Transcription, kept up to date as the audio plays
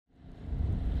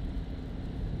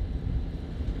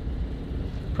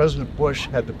President Bush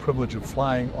had the privilege of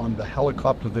flying on the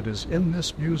helicopter that is in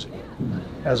this museum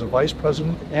as a vice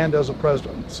president and as a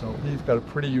president. So he's got a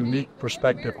pretty unique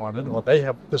perspective on it. Well, they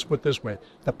have this put this way.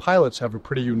 The pilots have a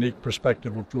pretty unique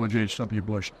perspective of George H.W.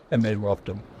 Bush, and they loved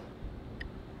him.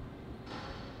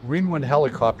 Marine One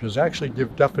helicopters actually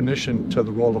give definition to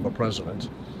the role of a president.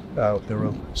 There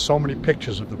are so many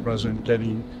pictures of the president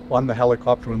getting on the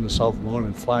helicopter in the South Lawn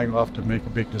and flying off to make a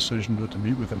big decision or to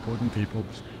meet with important people,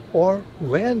 or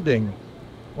landing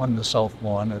on the South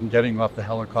Lawn and getting off the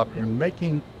helicopter and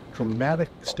making dramatic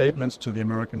statements to the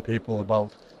American people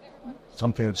about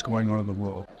something that's going on in the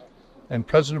world. And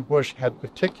President Bush had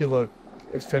particular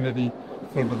affinity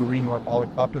for the Marine One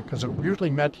helicopter because it usually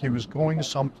meant he was going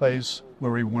someplace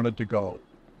where he wanted to go.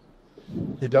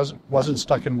 He wasn't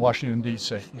stuck in Washington,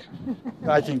 D.C.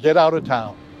 I can get out of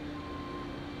town.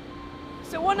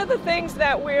 So one of the things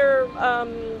that we're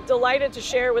delighted to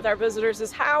share with our visitors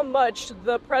is how much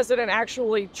the president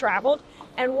actually traveled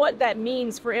and what that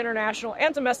means for international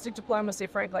and domestic diplomacy,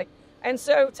 frankly. And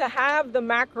so to have the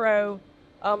macro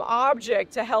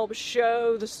object to help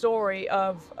show the story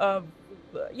of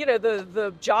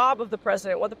the job of the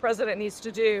president, what the president needs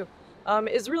to do,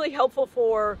 is really helpful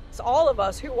for all of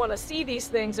us who want to see these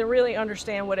things and really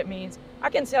understand what it means. I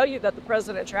can tell you that the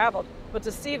president traveled, but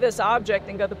to see this object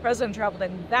and go, the president traveled,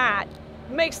 and that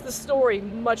makes the story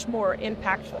much more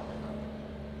impactful.